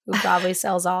Gennaro, who probably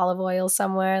sells olive oil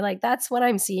somewhere. Like that's what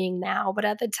I'm seeing now. But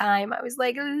at the time I was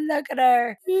like, look at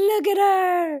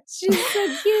her. She's so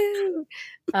cute.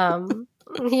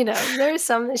 There's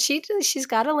some, she's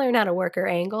got to learn how to work her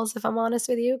angles, if I'm honest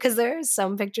with you. Cause there's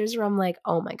some pictures where I'm like,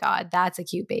 oh my God, that's a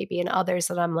cute baby. And others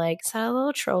that I'm like, is that a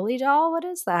little trolley doll? What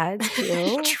is that? It's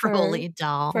cute. Trolley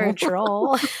doll. For a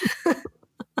troll.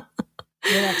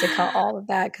 You'll have to cut all of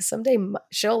that because someday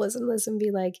she'll listen to this and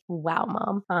be like, wow,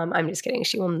 mom. I'm just kidding.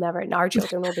 She will never. And our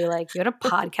children will be like, you had a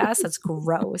podcast? That's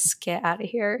gross. Get out of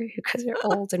here because you're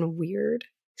old and weird.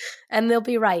 And they'll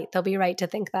be right. They'll be right to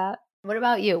think that. What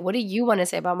about you? What do you want to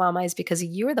say about mom eyes? Because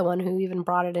you're the one who even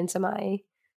brought it into my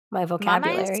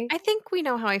vocabulary. Mom eyes, I think we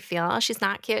know how I feel. She's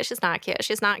not cute. She's not cute.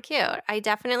 She's not cute. I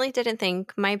definitely didn't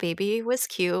think my baby was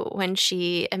cute when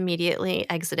she immediately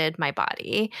exited my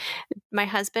body. My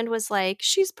husband was like,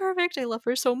 she's perfect. I love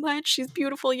her so much. She's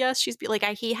beautiful. Yes,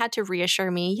 he had to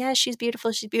reassure me. Yes, she's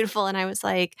beautiful. She's beautiful. And I was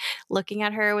like looking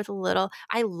at her with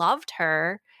I loved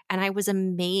her. And I was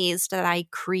amazed that I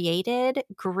created,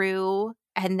 grew,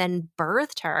 and then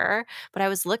birthed her. But I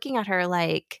was looking at her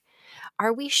like,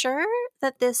 are we sure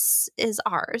that this is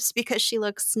ours? Because she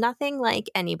looks nothing like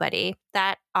anybody.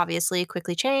 That obviously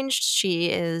quickly changed. She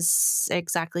is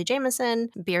exactly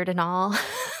Jameson, beard and all.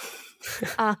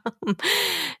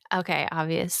 Okay,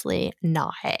 obviously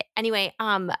not. Anyway,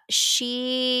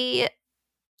 she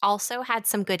also had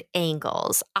some good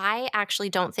angles. I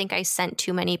actually don't think I sent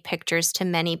too many pictures to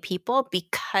many people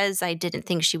because I didn't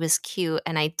think she was cute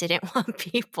and I didn't want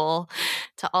people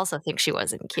to also think she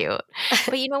wasn't cute.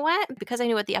 But you know what? Because I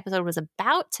knew what the episode was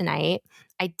about tonight,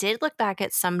 I did look back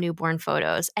at some newborn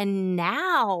photos and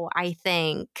now I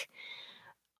think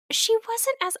she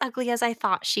wasn't as ugly as I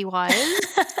thought she was.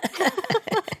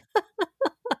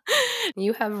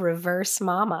 You have reverse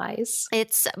mom eyes.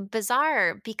 It's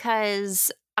bizarre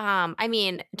because I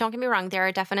mean, don't get me wrong, there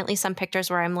are definitely some pictures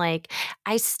where I'm like,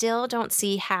 I still don't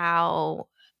see how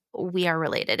we are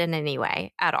related in any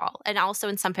way at all. And also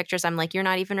in some pictures I'm like, you're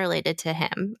not even related to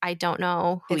him. I don't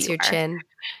know who It's you your are. chin.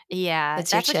 Yeah,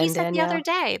 It's your that's what he chin, said the other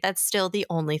Danielle. day. That's still the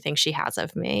only thing she has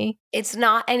of me. It's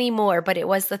not anymore, but it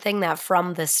was the thing that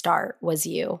from the start was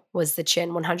you, was the chin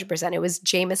 100%. It was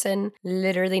Jameson,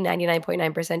 literally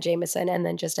 99.9% Jameson, and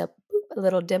then just a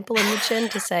little dimple in the chin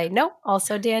to say, nope,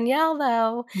 also Danielle,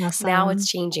 though. Now it's Awesome.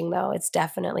 changing, though. It's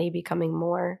definitely becoming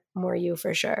more you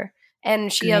for sure.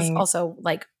 And she has Great. also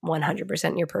like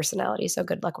 100% your personality. So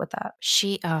good luck with that.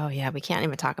 Oh yeah, we can't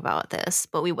even talk about this,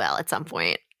 but we will at some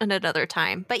point and another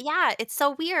time. But yeah, it's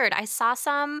so weird. I saw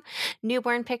some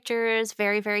newborn pictures,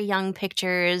 very, very young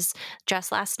pictures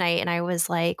just last night, and I was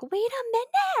like, wait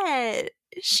a minute.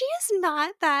 She is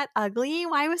not that ugly.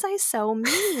 Why was I so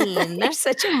mean? You're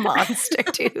such a monster,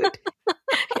 dude.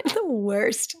 You're the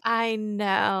worst. I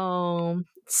know.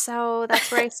 So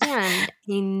that's where I stand.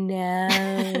 I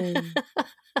know.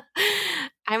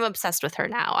 I'm obsessed with her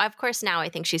now. Of course, now I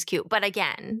think she's cute. But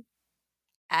again,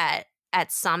 at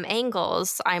some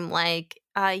angles, I'm like,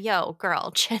 yo,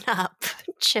 girl, chin up.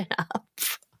 Chin up.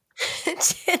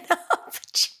 Chin up.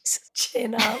 Jesus,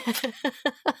 chin up.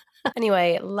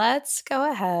 Anyway, let's go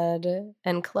ahead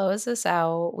and close this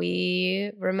out.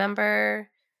 We remember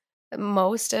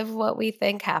most of what we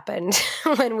think happened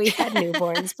when we had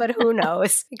newborns, but who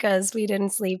knows because we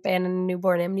didn't sleep and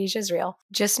newborn amnesia is real.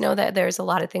 Just know that there's a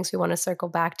lot of things we want to circle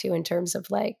back to in terms of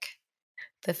like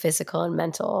the physical and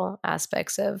mental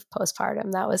aspects of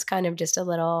postpartum. That was kind of just a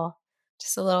little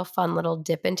fun little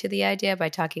dip into the idea by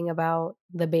talking about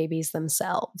the babies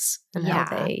themselves and how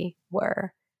Yeah. they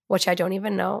were, which I don't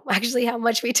even know actually how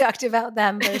much we talked about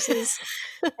them versus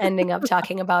ending up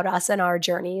talking about us and our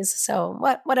journeys. So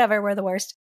whatever, we're the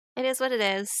worst. It is what it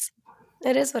is.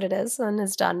 It is what it is and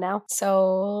it's done now.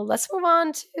 So let's move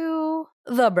on to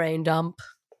the brain dump.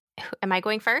 Am I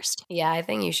going first? Yeah, I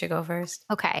think you should go first.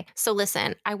 Okay. So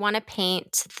listen, I want to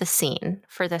paint the scene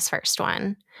for this first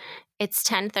one. It's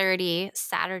 10:30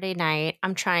 Saturday night.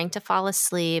 I'm trying to fall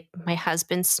asleep. My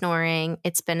husband's snoring.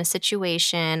 It's been a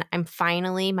situation.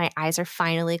 My eyes are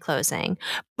finally closing.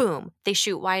 Boom, they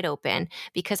shoot wide open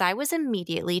because I was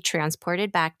immediately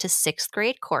transported back to 6th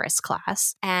grade chorus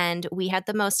class. And we had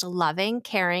the most loving,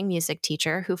 caring music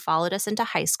teacher who followed us into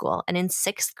high school. And in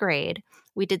 6th grade,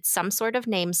 we did some sort of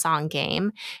name song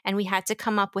game, and we had to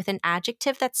come up with an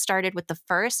adjective that started with the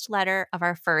first letter of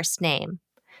our first name.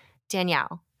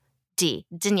 Danielle.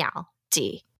 Danielle.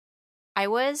 D. I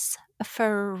was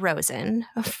frozen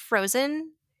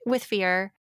with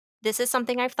fear. This is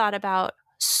something I've thought about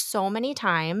so many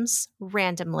times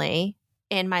randomly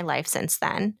in my life since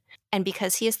then. And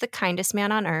because he is the kindest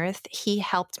man on earth, he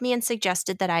helped me and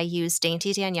suggested that I use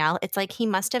Dainty Danielle. It's like he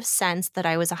must have sensed that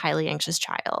I was a highly anxious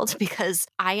child because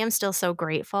I am still so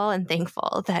grateful and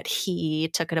thankful that he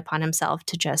took it upon himself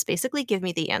to just basically give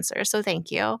me the answer. So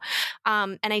thank you.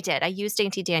 And I did. I used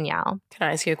Dainty Danielle. Can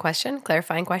I ask you a question?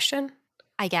 Clarifying question?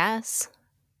 I guess.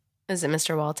 Is it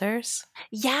Mr. Walters?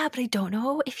 Yeah, but I don't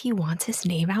know if he wants his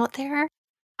name out there.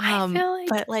 I feel like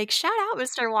But like, shout out,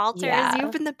 Mr. Walters. Yeah.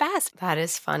 You've been the best. that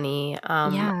is funny.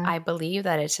 Yeah. I believe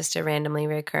that it's just a randomly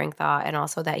recurring thought, and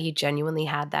also that he genuinely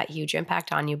had that huge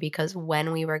impact on you because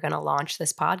when we were going to launch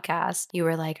this podcast, you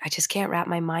were like, I just can't wrap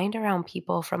my mind around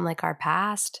people from like our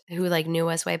past who like knew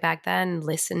us way back then,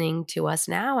 listening to us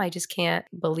now. I just can't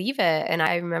believe it. And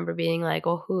I remember being like,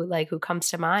 well, who comes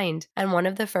to mind? And one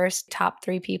of the first top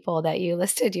 3 people that you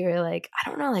listed, you were like, I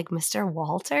don't know, like Mr.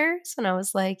 Walters. And I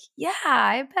was like, yeah,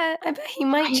 I bet he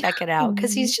might check it out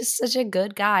because he's just such a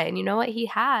good guy. And you know what? He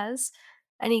has.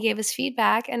 And he gave us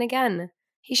feedback. And again,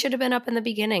 he should have been up in the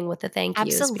beginning with the thank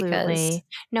yous because Absolutely.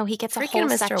 No, he gets a freaking whole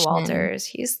Mr. section. Walters.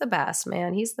 He's the best,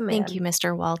 man. He's the man. Thank you,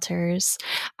 Mr. Walters.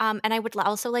 And I would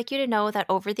also like you to know that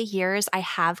over the years, I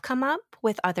have come up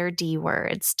with other D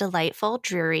words: delightful,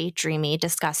 dreary, dreamy,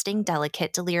 disgusting,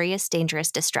 delicate, delirious,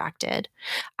 dangerous, distracted.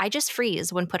 I just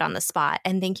freeze when put on the spot.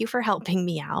 And thank you for helping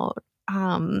me out.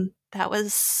 That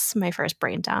was my first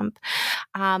brain dump.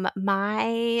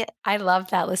 I love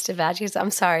that list of adjectives.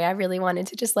 I'm sorry. I really wanted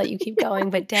to just let you keep going,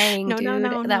 but dang, No, dude,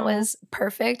 no. that was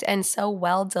perfect and so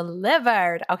well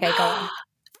delivered. Okay, go on.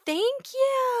 Thank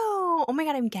you. Oh my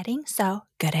God, I'm getting so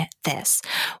good at this.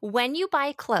 When you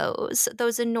buy clothes,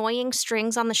 those annoying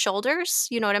strings on the shoulders,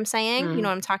 you know what I'm saying? You know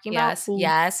what I'm talking about?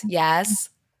 Yes.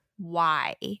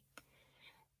 Why?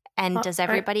 And does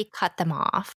everybody cut them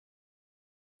off?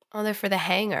 Oh, they're for the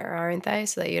hanger, aren't they?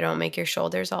 So that you don't make your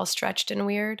shoulders all stretched and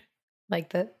weird, like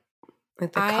the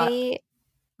cut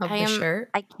Of the shirt?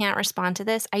 I can't respond to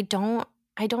this. I don't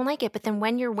like it. But then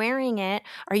when you're wearing it,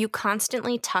 are you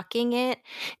constantly tucking it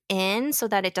in so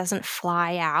that it doesn't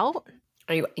fly out?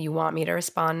 You want me to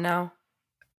respond now?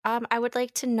 I would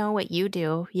like to know what you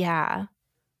do. Yeah.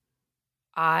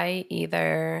 I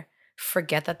either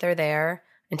forget that they're there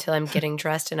until I'm getting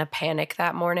dressed in a panic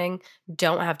that morning,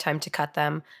 don't have time to cut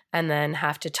them, and then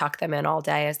have to tuck them in all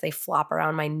day as they flop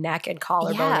around my neck and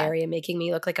collarbone Yeah. area, making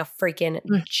me look like a freaking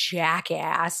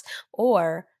jackass,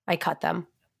 or I cut them.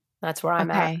 That's where I'm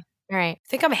at. Okay. All right. I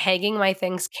think I'm hanging my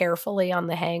things carefully on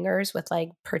the hangers with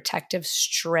like protective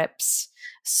strips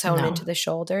sewn No. into the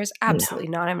shoulders. Absolutely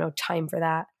not. I have no time for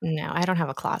that. No, I don't have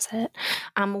a closet.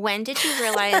 When did you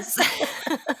realize?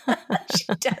 She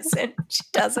doesn't. She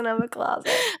doesn't have a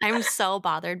closet. I'm so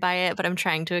bothered by it, but I'm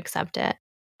trying to accept it.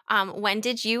 When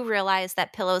did you realize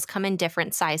that pillows come in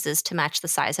different sizes to match the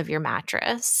size of your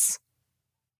mattress?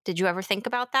 Did you ever think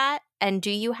about that? And do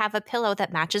you have a pillow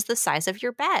that matches the size of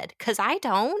your bed? Because I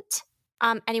don't.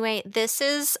 Anyway, this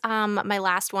is my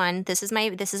last one. This is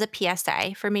a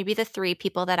PSA for maybe the 3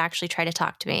 people that actually try to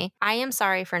talk to me. I am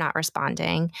sorry for not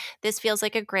responding. This feels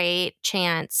like a great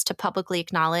chance to publicly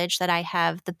acknowledge that I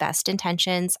have the best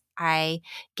intentions. I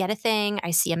get a thing,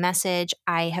 I see a message,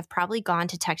 I have probably gone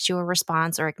to text you a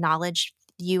response or acknowledge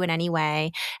you in any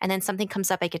way, and then something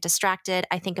comes up, I get distracted,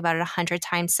 I think about it 100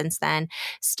 times since then.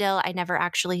 Still, I never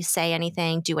actually say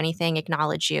anything, do anything,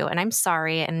 acknowledge you, and I'm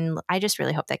sorry, and I just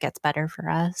really hope that gets better for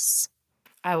us.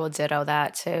 I will ditto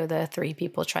that to the 3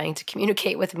 people trying to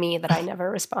communicate with me that I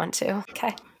never respond to.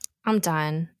 Okay. I'm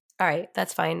done. All right,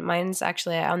 that's fine. Mine's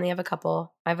actually, I only have a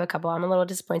couple. I'm a little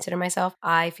disappointed in myself.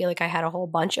 I feel like I had a whole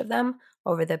bunch of them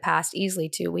over the past easily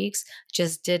 2 weeks,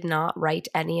 just did not write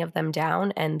any of them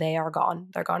down, and they are gone.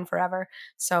 They're gone forever.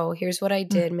 So here's what I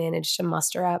did manage to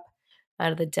muster up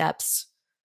out of the depths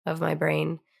of my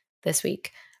brain this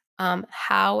week.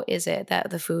 How is it that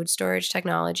the food storage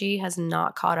technology has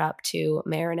not caught up to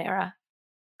marinara?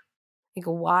 Like,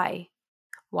 why?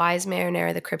 Why is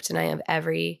marinara the kryptonite of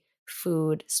every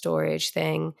food storage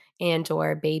thing and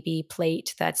or baby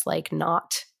plate that's like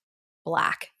not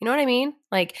black? You know what I mean?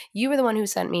 Like, you were the one who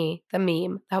sent me the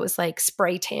meme that was like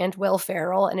spray tanned Will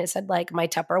Ferrell, and it said like my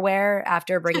Tupperware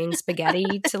after bringing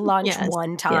spaghetti to lunch Yes,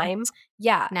 one time. yes.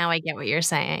 Yeah. Now I get what you're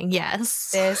saying.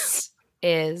 Yes. This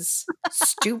is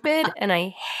stupid and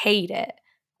I hate it.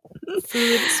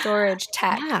 Food storage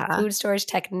tech, Yeah. food storage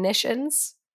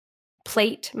technicians,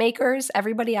 plate makers,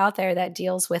 everybody out there that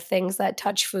deals with things that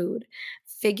touch food,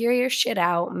 figure your shit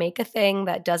out. Make a thing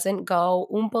that doesn't go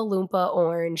Oompa Loompa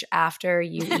orange after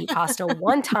you eat pasta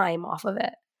one time off of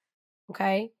it.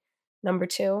 Okay? Number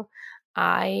 2,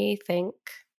 I think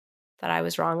that I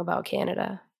was wrong about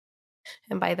Canada.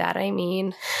 And by that I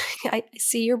mean, I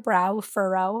see your brow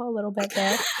furrow a little bit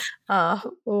there.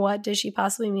 What does she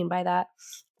possibly mean by that?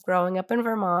 Growing up in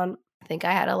Vermont, I think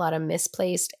I had a lot of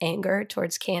misplaced anger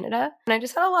towards Canada. And I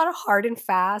just had a lot of hard and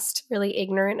fast, really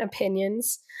ignorant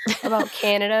opinions about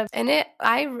Canada. And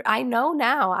I know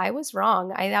now I was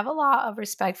wrong. I have a lot of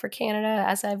respect for Canada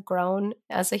as I've grown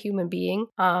as a human being.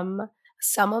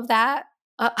 Some of that,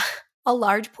 a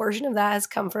large portion of that has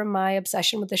come from my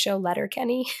obsession with the show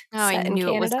Letterkenny. Oh, I set in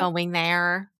knew it was Canada. going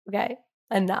there. Okay,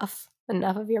 enough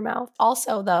of your mouth.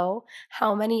 Also, though,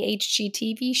 how many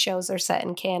HGTV shows are set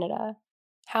in Canada?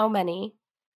 How many?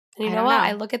 And you I know don't what? know.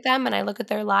 I look at them and I look at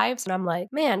their lives and I'm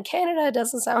like, man, Canada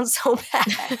doesn't sound so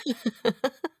bad.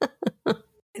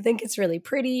 I think it's really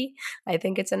pretty. I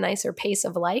think it's a nicer pace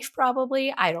of life,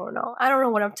 probably. I don't know. I don't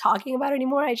know what I'm talking about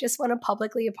anymore. I just want to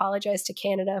publicly apologize to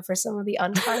Canada for some of the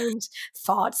unkind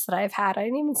thoughts that I've had. I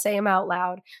didn't even say them out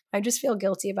loud. I just feel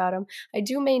guilty about them. I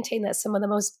do maintain that some of the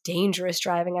most dangerous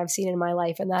driving I've seen in my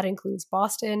life, and that includes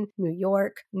Boston, New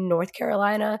York, North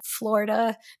Carolina,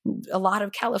 Florida, a lot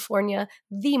of California,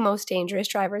 the most dangerous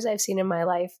drivers I've seen in my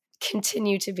life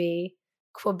continue to be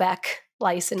Quebec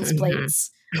license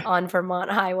plates on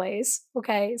Vermont highways.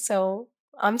 Okay, so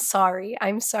I'm sorry.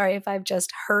 I'm sorry if I've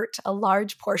just hurt a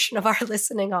large portion of our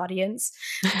listening audience,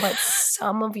 but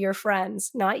some of your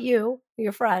friends, not you,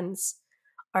 your friends,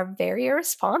 are very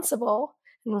irresponsible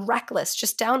and reckless,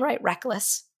 just downright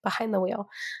reckless behind the wheel.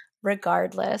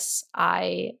 Regardless,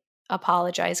 I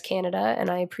apologize, Canada, and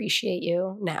I appreciate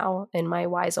you now in my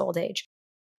wise old age.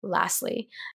 Lastly,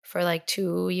 for like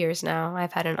 2 years now,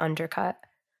 I've had an undercut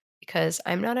because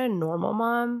I'm not a normal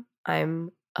mom. I'm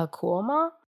a cool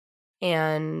mom.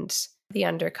 And the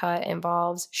undercut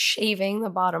involves shaving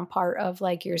the bottom part of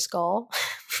like your skull.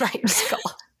 Not your skull.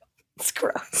 It's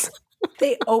gross.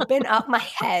 They open up my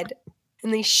head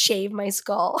and they shave my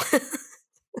skull.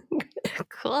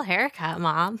 Cool haircut,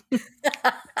 Mom.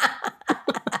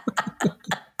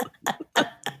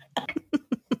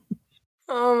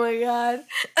 Oh my God.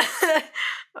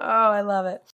 Oh, I love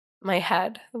it. My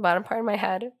head, the bottom part of my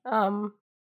head. And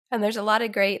there's a lot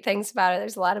of great things about it.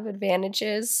 There's a lot of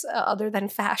advantages other than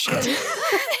fashion. And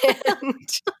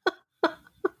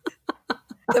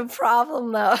the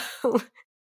problem, though,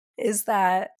 is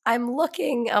that I'm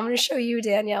going to show you,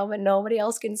 Danielle, but nobody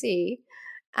else can see,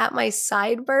 at my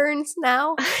sideburns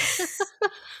now.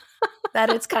 That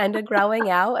it's kind of growing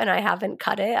out and I haven't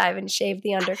cut it. I haven't shaved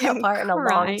the undercut part in a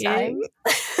long time.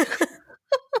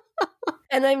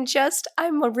 And I'm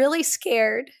really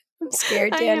scared. I'm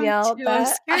scared, Danielle. I am too. I'm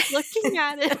scared looking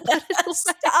at it.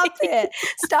 Stop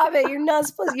it.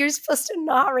 You're supposed to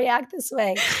not react this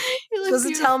way. You're supposed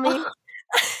to tell me.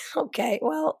 Okay,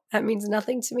 well, that means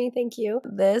nothing to me. Thank you.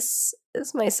 This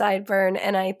is my sideburn.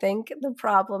 And I think the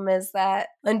problem is that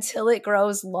until it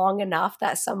grows long enough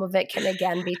that some of it can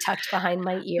again be tucked behind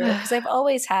my ear, because I've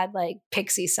always had like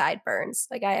pixie sideburns.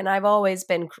 I've always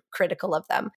been critical of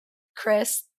them.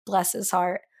 Chris, bless his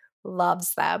heart,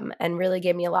 loves them and really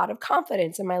gave me a lot of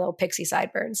confidence in my little pixie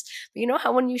sideburns. But you know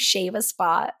how when you shave a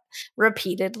spot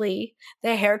repeatedly,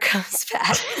 the hair comes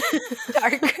back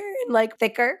darker and like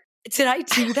thicker? Did I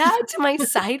do that to my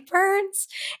sideburns?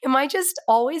 Am I just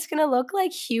always going to look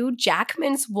like Hugh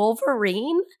Jackman's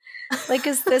Wolverine? Like,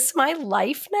 is this my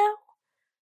life now?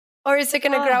 Or is it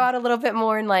going to grow out a little bit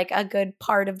more and like a good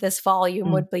part of this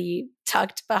volume would be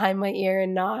tucked behind my ear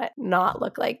and not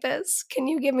look like this? Can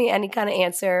you give me any kind of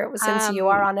answer since you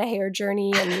are on a hair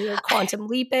journey and you're quantum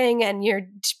leaping and you're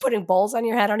putting bowls on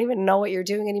your head? I don't even know what you're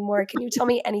doing anymore. Can you tell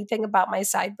me anything about my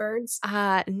sideburns?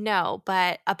 No,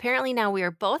 but apparently now we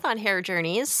are both on hair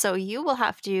journeys, so you will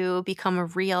have to become a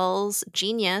Reels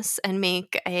genius and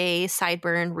make a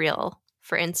sideburn reel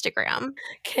for Instagram.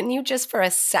 Can you just for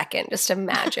a second just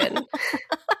imagine?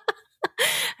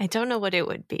 I don't know what it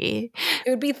would be.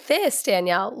 It would be this,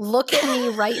 Danielle. Look at me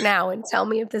right now and tell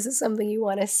me if this is something you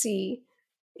want to see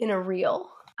in a reel.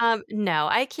 No,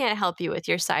 I can't help you with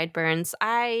your sideburns.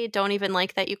 I don't even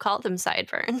like that you call them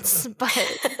sideburns,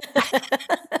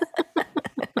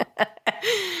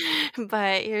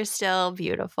 but you're still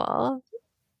beautiful.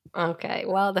 Okay,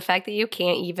 well, the fact that you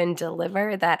can't even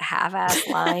deliver that half-ass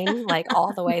line like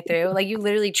all the way through, like you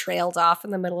literally trailed off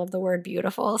in the middle of the word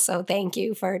beautiful, so thank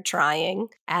you for trying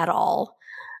at all.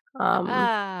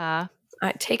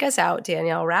 Take us out,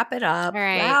 Danielle. Wrap it up. All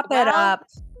right. Wrap it up.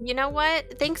 You know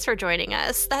what? Thanks for joining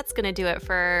us. That's going to do it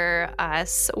for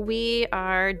us. We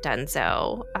are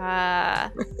donezo.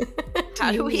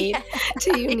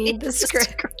 Do you need the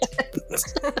script?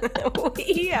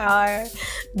 We are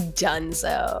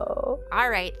donezo. All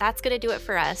right. That's going to do it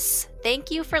for us.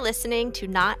 Thank you for listening to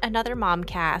Not Another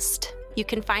Momcast. You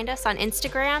can find us on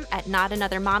Instagram at Not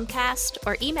Another Momcast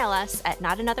or email us at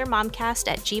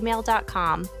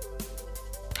notanothermomcast@gmail.com.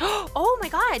 Oh my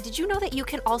God, did you know that you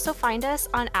can also find us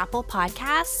on Apple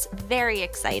Podcasts? Very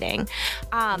exciting.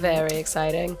 Very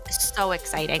exciting. So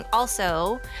exciting.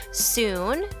 Also,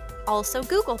 soon, also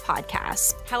Google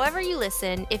Podcasts. However you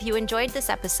listen, if you enjoyed this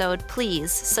episode,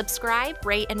 please subscribe,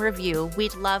 rate, and review.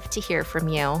 We'd love to hear from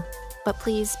you. But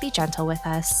please be gentle with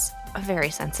us.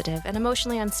 Very sensitive and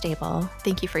emotionally unstable.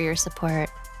 Thank you for your support.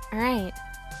 All right.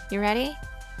 You ready?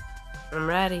 I'm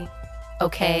ready.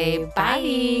 Okay, bye.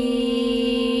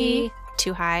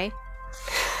 Too high?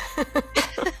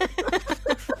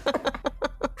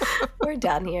 We're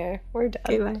done here. We're done.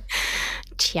 Okay, bye.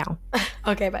 Ciao.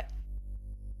 Okay, bye.